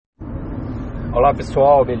Olá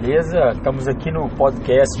pessoal, beleza? Estamos aqui no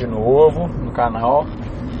podcast de novo, no canal,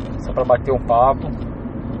 só para bater um papo.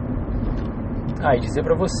 E dizer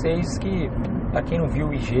para vocês que, para quem não viu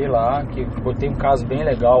o IG lá, que eu botei um caso bem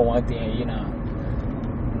legal ontem aí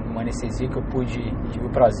numa anestesia que eu tive o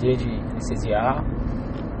prazer de anestesiar.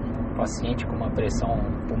 Um paciente com uma pressão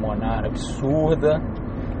pulmonar absurda,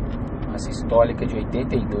 uma sistólica de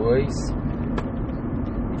 82.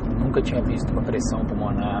 Nunca tinha visto uma pressão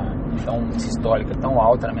pulmonar tão sistólica, tão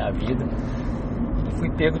alta na minha vida. E fui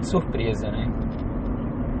pego de surpresa, né?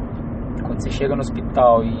 Quando você chega no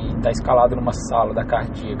hospital e está escalado numa sala da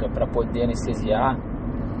cardíaca para poder anestesiar,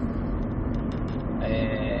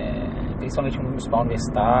 principalmente no hospital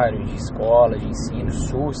universitário, de escola, de ensino,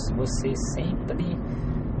 SUS, você sempre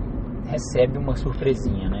recebe uma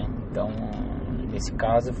surpresinha, né? Então, nesse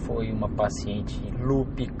caso foi uma paciente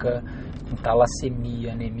lúpica, com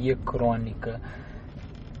talassemia, anemia crônica,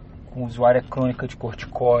 com usuária crônica de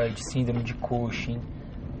corticoide, síndrome de Cushing,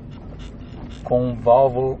 com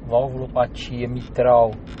valvulopatia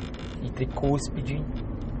mitral e tricúspide,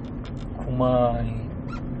 com uma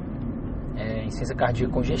insuficiência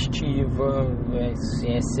cardíaca congestiva,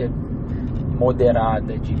 insuficiência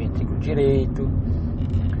moderada de ventrículo direito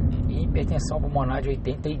e hipertensão pulmonar de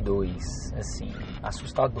 82, assim,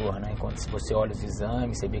 assustador, né? Quando se você olha os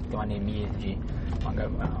exames, você vê que tem uma anemia de uma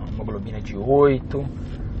hemoglobina de 8,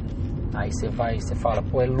 aí você fala,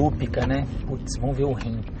 pô, é lúpica, né? Putz, vamos ver o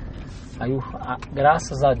rim. Aí,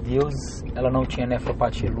 graças a Deus, ela não tinha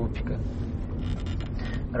nefropatia lúpica.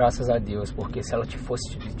 Graças a Deus, porque se ela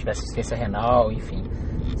tivesse insuficiência renal, enfim,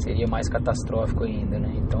 seria mais catastrófico ainda,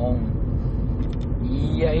 né? Então,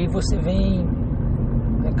 e aí você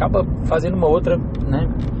acaba fazendo uma outra, né,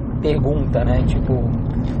 pergunta, né? Tipo,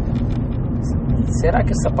 será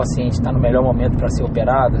que essa paciente está no melhor momento para ser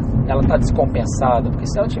operada? Ela está descompensada? Porque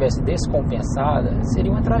se ela tivesse descompensada,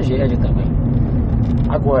 seria uma tragédia também.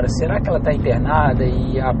 Agora, será que ela está internada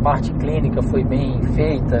e a parte clínica foi bem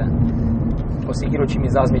feita? Conseguiram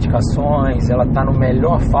otimizar as medicações? Ela está na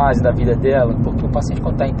melhor fase da vida dela? Porque o paciente,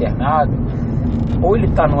 quando está internado, ou ele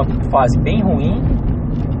está numa fase bem ruim,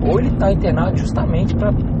 ou ele está internado justamente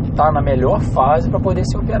para estar na melhor fase para poder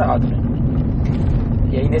ser operado, né?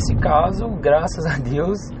 E aí, nesse caso, graças a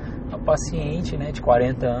Deus, a paciente, né, de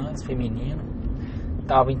 40 anos, feminina,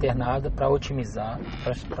 estava internada para otimizar,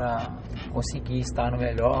 para conseguir estar no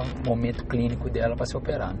melhor momento clínico dela para ser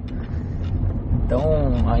operada. Então,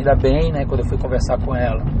 ainda bem, né, quando eu fui conversar com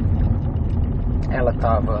ela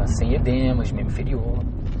estava sem edema de membro inferior,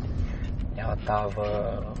 ela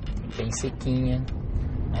estava bem sequinha,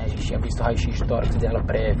 né, a gente tinha visto o raio-x tórax dela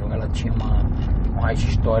prévio, ela tinha um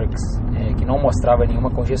raio-x tórax que não mostrava nenhuma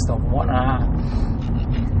congestão pulmonar.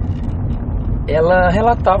 Ela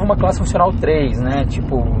relatava uma classe funcional 3, né,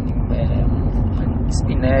 tipo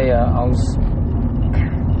dispneia aos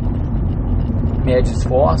médios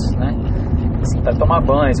esforços, né, assim, para tomar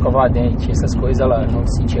banho, escovar dente, essas coisas ela não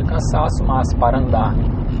sentia cansaço, mas para andar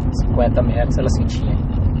 50 metros ela sentia,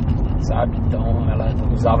 sabe? Então ela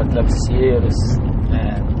usava travesseiros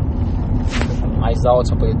mais altos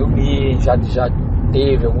para poder dormir, já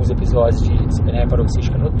teve alguns episódios de dispneia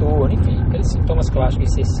paroxística noturna, enfim, aqueles sintomas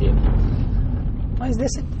clássicos de ICC. Mas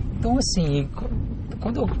então assim,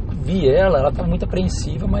 quando eu vi ela estava muito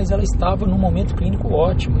apreensiva, mas ela estava num momento clínico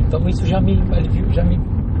ótimo, então isso já me aliviou, já me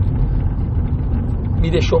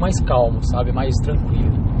deixou mais calmo, sabe, mais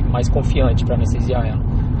tranquilo, mais confiante para anestesiar ela.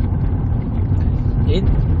 E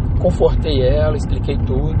confortei ela, expliquei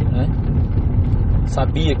tudo, né?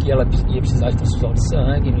 Sabia que ela ia precisar de transfusão de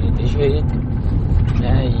sangue, não ia ter jeito,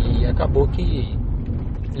 né? E acabou que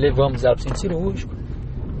levamos ela para o centro cirúrgico.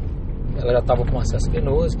 Ela já estava com acesso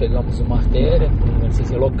venoso, pegamos uma artéria, uma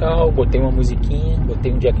anestesia local, botei uma musiquinha,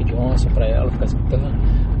 botei um Jack Johnson para ela ficar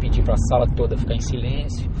escutando, pedi para a sala toda ficar em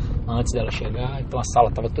silêncio antes dela chegar. Então a sala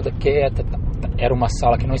estava toda quieta, era uma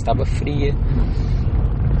sala que não estava fria,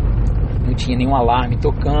 não tinha nenhum alarme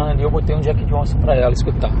tocando, e eu botei um Jack Johnson para ela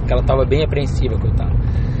escutar, porque ela estava bem apreensiva, coitada.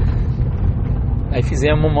 Aí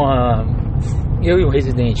fizemos eu e o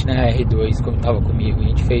residente, né, R2, como estava comigo, a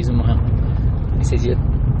gente fez uma anestesia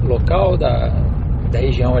local da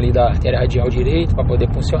região ali da artéria radial direita para poder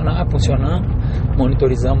funcionando,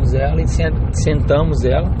 monitorizamos ela e sentamos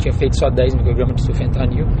ela, tinha feito só 10 microgramas de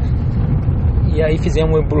sulfentanil, e aí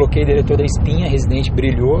fizemos o bloqueio diretor da espinha, a residente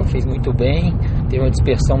brilhou, fez muito bem, teve uma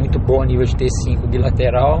dispersão muito boa a nível de T5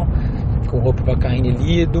 bilateral, com ropivacaína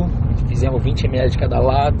lido, fizemos 20 ml de cada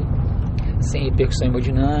lado, sem repercussão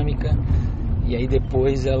hemodinâmica, e aí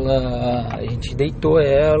depois a gente deitou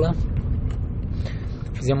ela,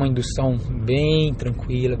 Fizemos uma indução bem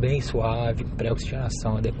tranquila, bem suave,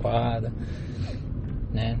 pré-oxigenação adequada,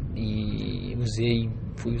 né? E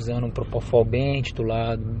fui usando um propofol bem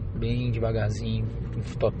titulado, bem devagarzinho. No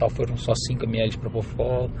total foram só 5 ml de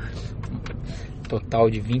propofol, total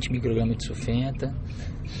de 20 microgramas de sulfenta.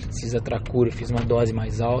 Cisatracura, fiz uma dose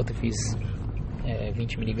mais alta, fiz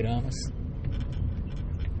 20 miligramas.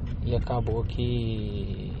 E acabou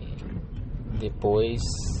que depois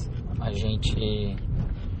a gente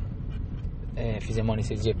fizemos uma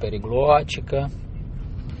anestesia periglótica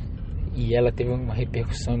e ela teve uma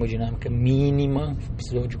repercussão hemodinâmica mínima,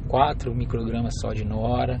 precisou de 4 microgramas só de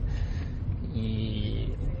nora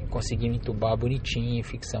e conseguimos entubar bonitinho,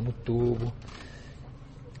 fixamos o tubo.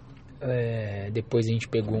 Depois a gente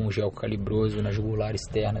pegou um gel calibroso na jugular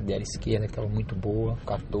externa dela esquerda, que estava muito boa,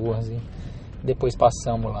 14. Depois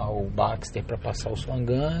passamos lá o Baxter para passar o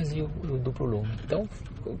Swangans e o duplo lumen. Então,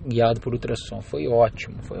 guiado por ultrassom, foi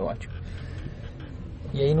ótimo.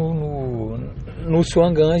 E aí no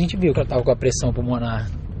Swangans a gente viu que ela estava com a pressão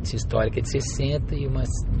pulmonar sistólica de 60 e uma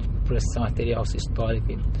pressão arterial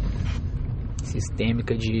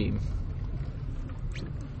sistêmica de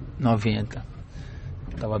 90.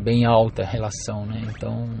 Estava bem alta a relação, né?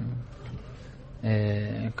 Então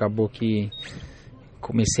acabou que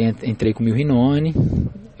entrei com o milrinone.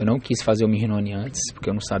 Eu não quis fazer o milrinone antes, porque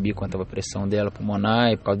eu não sabia quanto estava a pressão dela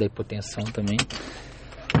pulmonar, e por causa da hipertensão também.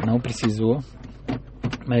 Não precisou.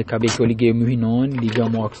 Mas acabei que eu liguei o milrinone,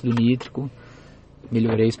 ligamos o óxido nítrico,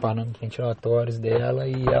 melhorei os parâmetros ventilatórios dela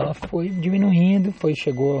e ela foi diminuindo,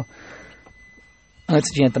 chegou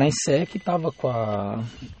antes de entrar em SEC, estava com a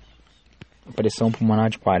pressão pulmonar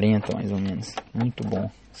de 40 mais ou menos. Muito bom,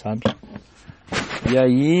 sabe? E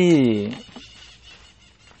aí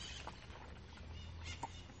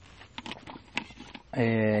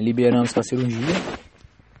liberamos para cirurgia,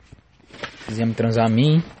 fizemos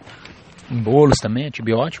transamin, embolos também,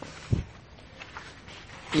 antibiótico,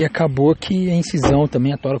 e acabou que a incisão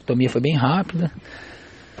também, a toracotomia foi bem rápida,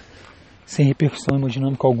 sem repercussão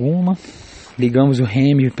hemodinâmica alguma. Ligamos o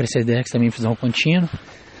REM e o Precedex também em fusão contínua,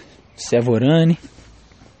 Sevorane,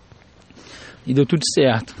 e deu tudo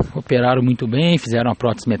certo. Operaram muito bem, fizeram a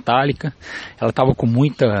prótese metálica. Ela estava com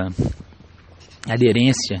muita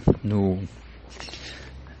aderência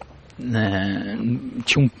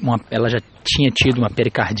ela já tinha tido uma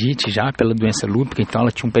pericardite já pela doença lúpica, então ela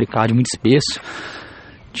tinha um pericárdio muito espesso,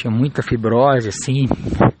 tinha muita fibrose assim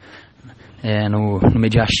no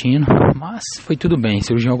mediastino, mas foi tudo bem. O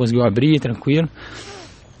cirurgião conseguiu abrir tranquilo.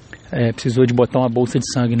 Precisou de botar uma bolsa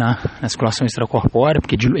de sangue na circulação extracorpórea,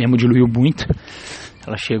 porque hemodiluiu muito.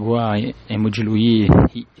 Ela chegou a hemodiluir,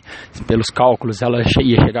 pelos cálculos, ela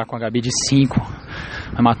ia chegar com HB de 5,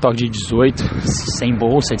 hematócrito de 18, sem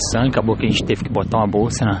bolsa de sangue. Acabou que a gente teve que botar uma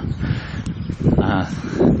bolsa na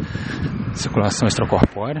circulação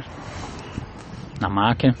extracorpórea, na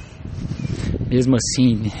máquina. Mesmo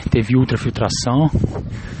assim, teve ultrafiltração.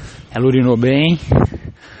 Ela urinou bem.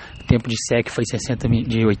 O tempo de SEC foi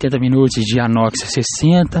de 80 minutos, de anóxia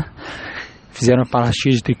 60. Fizeram a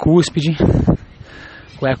parastite de tricúspide.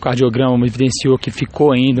 O ecocardiograma evidenciou que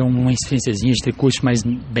ficou ainda uma insuficiênciazinha de tricúspide, mas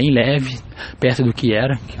bem leve, perto do que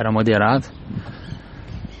era moderado.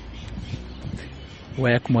 O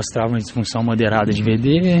eco mostrava uma disfunção moderada de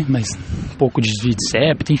VD, mas um pouco de desvio de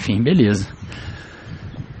septo, enfim, beleza.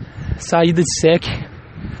 Saída de SEC,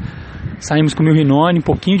 saímos com o milrinone, um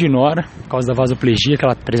pouquinho de nora, por causa da vasoplegia que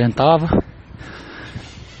ela apresentava.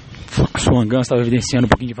 O Swangans estava evidenciando um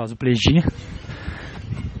pouquinho de vasoplegia,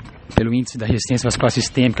 pelo índice da resistência vascular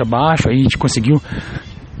sistêmica baixo. Aí a gente conseguiu,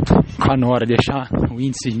 com a nora, deixar o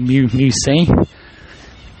índice de 1100.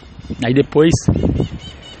 Aí depois,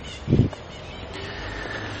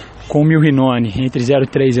 com o milrinone, entre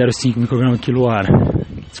 0,3 e 0,5 micrograma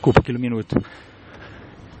quilo minuto,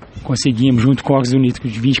 conseguimos, junto com o óxido nítrico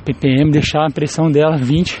de 20 ppm, deixar a pressão dela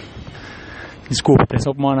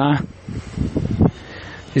pressão pulmonar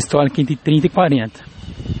sistólica entre 30 e 40.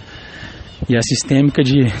 E a sistêmica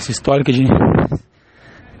sistólica de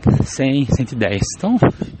 100, 110. Então,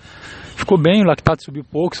 ficou bem, o lactato subiu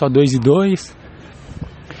pouco, só 2,2.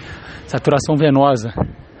 Saturação venosa.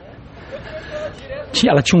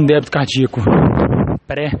 Ela tinha um débito cardíaco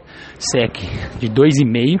pré-SEC de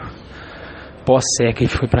 2,5. Pós-SEC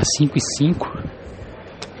foi para 5,5.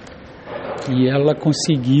 E ela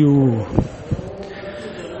conseguiu,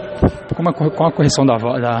 com a correção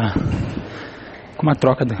com a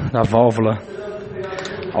troca da válvula,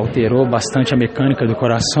 alterou bastante a mecânica do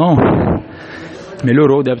coração,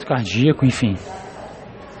 melhorou o débito cardíaco, enfim,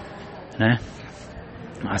 né?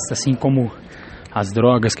 Mas assim como as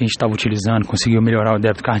drogas que a gente estava utilizando conseguiu melhorar o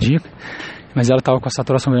débito cardíaco, Mas ela estava com a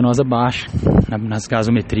saturação venosa baixa nas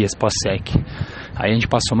gasometrias pós-sec. Aí a gente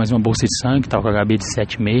passou mais uma bolsa de sangue, estava com HB de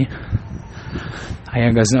 7,5. Aí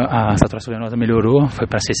a saturação venosa melhorou, foi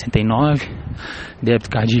para 69, débito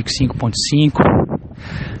cardíaco 5,5.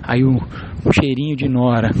 Aí o cheirinho de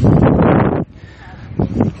nora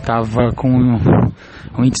tava com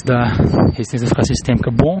o índice da resistência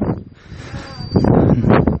sistêmica bom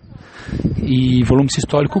e volume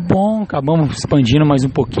sistólico bom. Acabamos expandindo mais um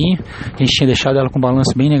pouquinho. A gente tinha deixado ela com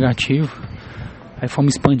balanço bem negativo, aí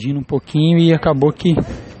fomos expandindo um pouquinho e acabou que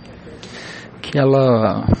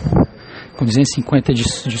ela, com 250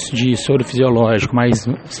 de soro fisiológico mais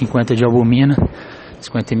 50 de albumina,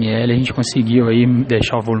 50 ml, a gente conseguiu aí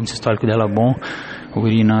deixar o volume sistólico dela bom,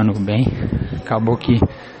 urinando bem. Acabou que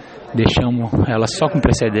deixamos ela só com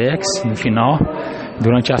Precedex no final.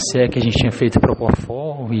 Durante a SEC a gente tinha feito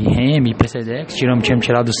Propofol e Rem e Precedex, tínhamos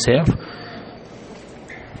tirado o servo.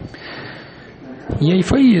 E aí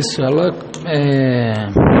foi isso. Ela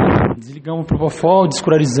desligamos o Propofol,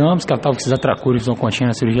 descurarizamos, que ela estava com esses atracúrios não continha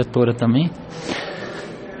na cirurgia toda também.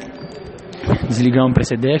 Desligamos o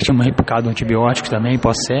Precedex, tínhamos replicado um antibiótico também,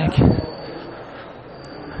 pós-sec.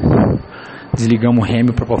 Desligamos o Rem,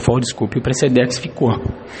 o Propofol, desculpe, e o Precedex ficou.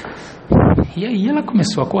 E aí ela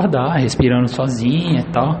começou a acordar, respirando sozinha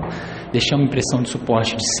e tal. Deixamos impressão de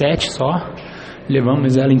suporte de 7 só.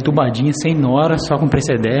 Levamos ela entubadinha, sem nora, só com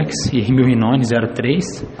Precedex e Rimilrinone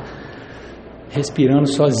 0,3. Respirando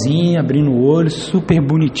sozinha, abrindo o olho, super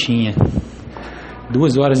bonitinha.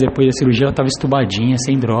 2 horas depois da cirurgia ela estava estubadinha,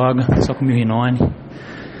 sem droga, só com Rimilrinone.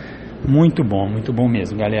 Muito bom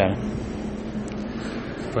mesmo, galera.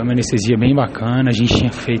 Foi uma anestesia bem bacana. A gente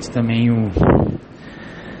tinha feito também o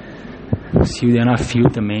sildenafil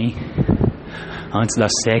também, antes da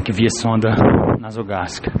SEC, via sonda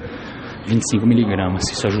nasogástrica, 25 mg.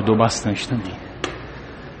 Isso ajudou bastante também.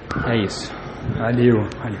 É isso. Valeu.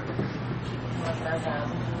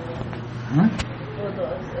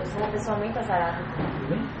 Eu sou uma pessoa muito azarada.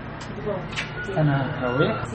 Tá na Aue?